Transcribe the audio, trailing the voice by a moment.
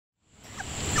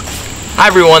Hi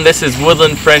everyone, this is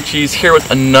Woodland Frenchies here with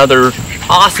another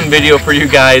awesome video for you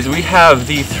guys. We have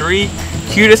the 3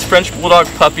 cutest French Bulldog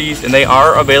puppies, and they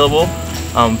are available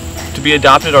to be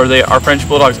adopted, or our French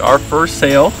Bulldogs are for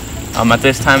sale at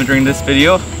this time during this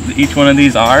video. Each one of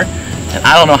these are, and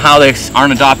I don't know how they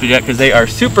aren't adopted yet because they are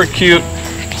super cute,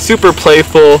 super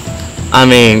playful. I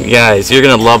mean, guys, you're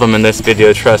gonna love them in this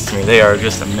video, trust me. They are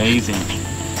just amazing.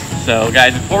 So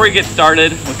guys, before we get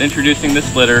started with introducing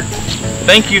this litter,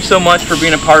 thank you so much for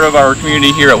being a part of our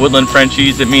community here at Woodland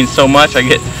Frenchies. It means so much. I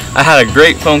had a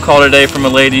great phone call today from a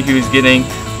lady who's getting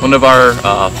one of our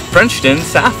Frenchtons,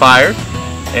 Sapphire,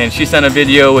 and she sent a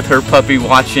video with her puppy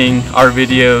watching our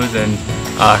videos, and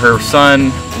her son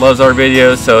loves our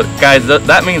videos. So guys,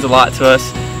 that means a lot to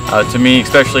us, to me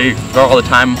especially, for all the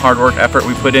time, hard work, effort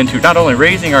we put into not only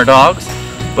raising our dogs,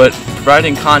 but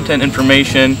providing content,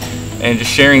 information, and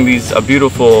just sharing these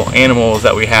beautiful animals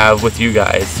that we have with you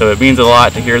guys. So it means a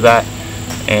lot to hear that,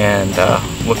 and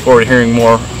look forward to hearing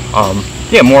more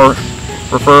more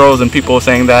referrals and people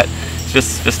saying that.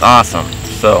 It's just awesome.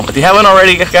 So if you haven't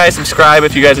already, guys, subscribe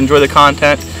if you guys enjoy the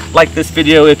content. Like this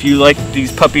video if you like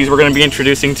these puppies we're going to be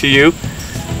introducing to you.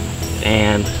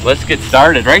 And let's get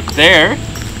started. Right there,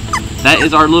 that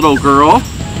is our little girl.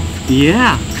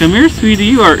 Yeah, come here,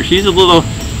 sweetie. She's a little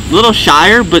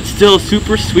shyer, but still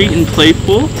super sweet and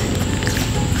playful.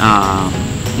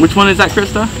 Which one is that,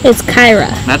 Krista? It's Kyra.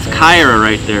 That's Kyra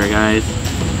right there, guys.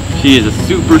 She is a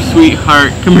super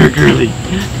sweetheart. Come here, girly.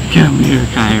 Come here,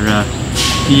 Kyra.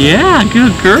 Yeah,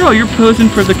 good girl. You're posing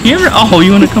for the camera. Oh,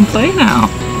 you want to come play now?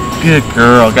 Good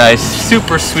girl, guys.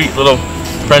 Super sweet little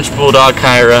French Bulldog,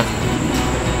 Kyra.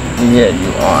 Yeah,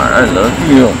 you are. I love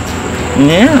you.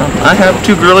 Yeah, I have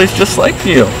 2 girlies just like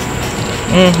you.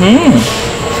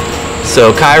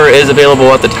 So Kyra is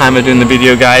available at the time of doing the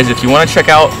video, guys. If you want to check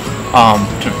out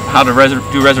how to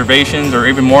do reservations or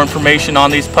even more information on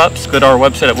these pups, go to our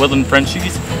website at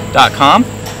woodlandfrenchies.com,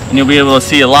 and you'll be able to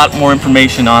see a lot more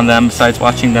information on them besides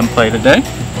watching them play today.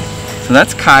 So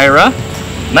that's Kyra.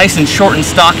 Nice and short and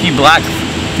stocky black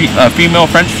female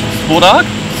French Bulldog.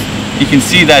 You can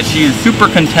see that she is super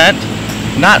content,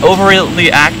 not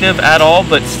overly active at all,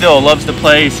 but still loves to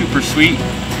play, super sweet.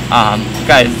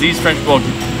 Guys, these French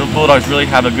Bulldogs really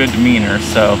have a good demeanor,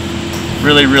 so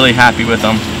really happy with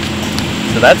them.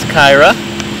 So that's Kyra.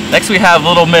 Next we have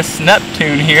little Miss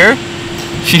Neptune here.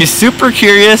 She's super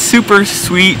curious, super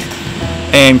sweet,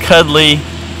 and cuddly.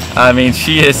 I mean,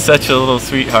 she is such a little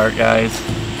sweetheart, guys.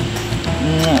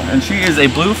 And she is a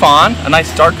blue fawn, a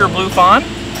nice darker blue fawn.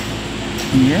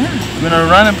 Yeah, you wanna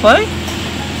run and play?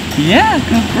 Yeah,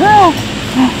 good girl.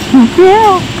 Good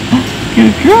girl.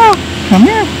 Good girl. Come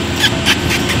here.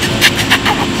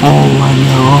 Oh, I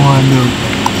know.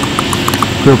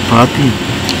 Good puppy.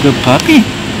 Good puppy.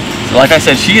 So like I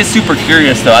said, she is super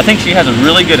curious though. I think she has a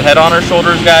really good head on her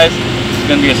shoulders, guys. She's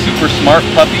gonna be a super smart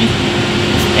puppy,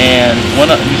 and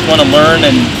just wanna learn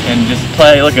and just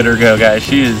play. Look at her go, guys.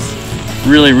 She is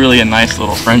really a nice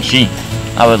little Frenchie.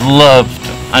 I would love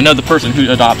to. I know the person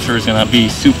who adopts her is gonna be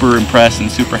super impressed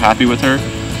and super happy with her.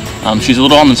 She's a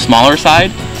little on the smaller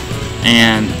side,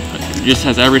 and just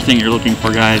has everything you're looking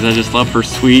for, guys. I just love her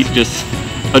sweet, just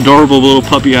adorable little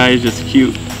puppy eyes, just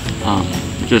cute.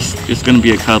 Just gonna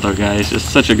be a cuddler, guys.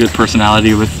 Just such a good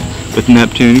personality with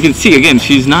Neptune. You can see again,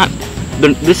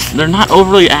 they're not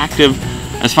overly active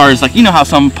as far as, like, you know how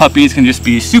some puppies can just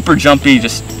be super jumpy,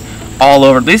 just all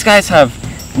over. These guys have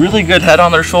really good head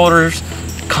on their shoulders,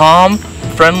 calm,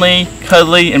 friendly,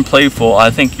 cuddly, and playful.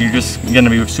 I think you're just gonna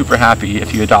be super happy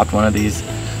if you adopt one of these,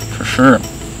 for sure.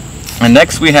 And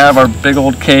next we have our big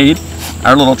old Kade,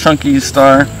 our little chunky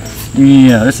star.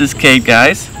 Yeah, this is Kade,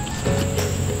 guys.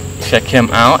 Check him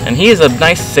out, and he is a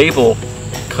nice sable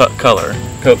coat color.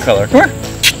 Come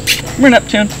here,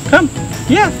 Neptune. Come.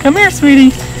 Yeah, come here,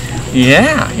 sweetie.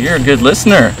 Yeah, you're a good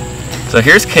listener. So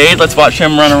here's Kade. Let's watch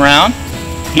him run around.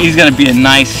 He's gonna be a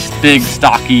nice, big,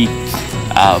 stocky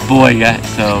boy, guys.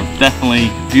 So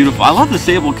definitely beautiful. I love the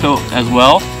sable coat as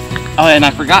well. Oh, and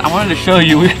I forgot, I wanted to show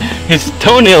you, his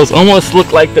toenails almost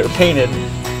look like they're painted.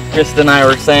 Krista and I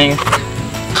were saying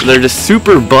they're just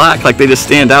super black, like they just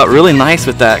stand out really nice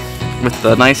with the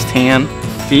nice tan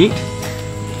feet.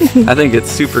 I think it's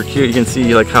super cute. You can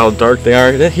see like how dark they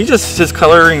are. His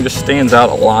coloring just stands out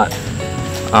a lot.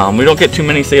 We don't get too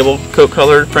many sable coat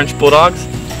colored French Bulldogs,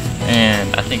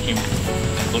 and I think he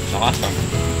looks awesome.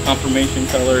 Confirmation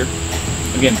color.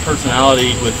 Again,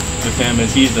 personality with him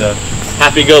is he's a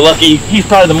happy-go-lucky. He's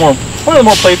probably one of the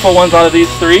more playful ones out of these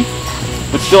 3,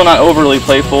 but still not overly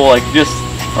playful, like just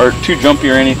or too jumpy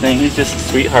or anything. He's just a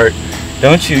sweetheart,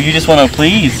 don't you? You just want to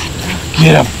please.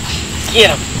 Get him. Get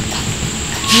him.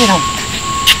 Get him.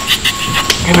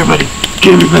 Come here, buddy.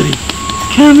 Come here, buddy.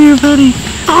 Come here, buddy.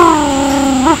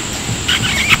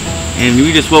 And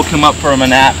we just woke him up from a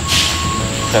nap.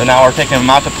 So now we're taking him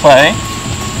out to play.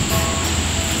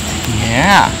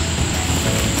 Yeah.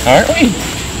 Aren't we?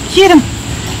 Get him.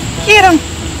 Get him.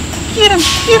 Get him.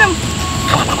 Get him.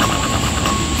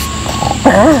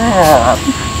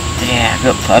 Yeah,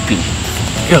 good puppy.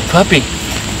 Good puppy.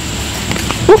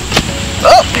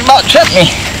 Oh, he about tripped me.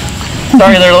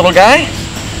 Sorry there, little guy.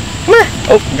 Come here.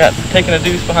 Oh, we got taking a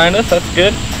deuce behind us. That's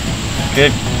good.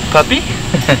 Good puppy.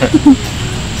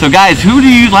 So guys, who do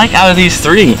you like out of these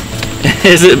three?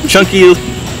 Is it chunky,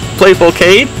 playful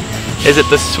Kade? Is it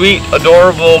the sweet,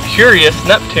 adorable, curious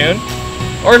Neptune?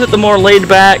 Or is it the more laid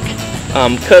back,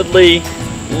 cuddly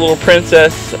little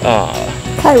princess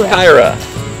Kyra?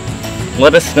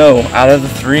 Let us know out of the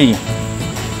three.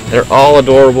 They're all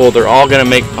adorable. They're all gonna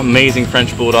make amazing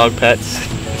French Bulldog pets.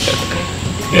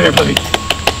 Come here, puppy.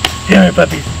 Come here,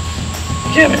 puppy.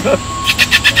 Come here, puppy.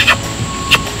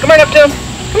 Come here, Neptune.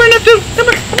 Come here, Neptune. Come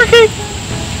here, Kade.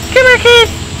 Come here, Kade.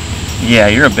 Yeah,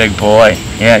 you're a big boy.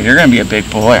 Yeah, you're gonna be a big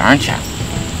boy, aren't you?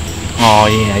 Oh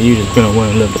yeah, you're just gonna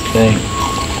want to love to play.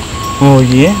 Oh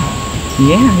yeah.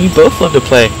 Yeah, you both love to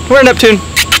play. Come here, Neptune.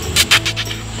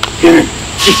 Come here.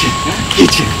 Get you.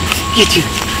 Get you. Get you.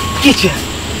 Get you.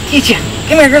 Get you.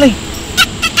 Come here, girlie.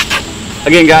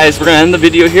 Again, guys, we're gonna end the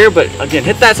video here, but again,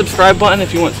 hit that subscribe button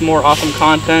if you want some more awesome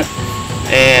content.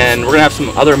 And we're gonna have some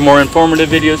other more informative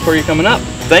videos for you coming up.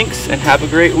 Thanks, and have a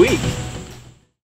great week.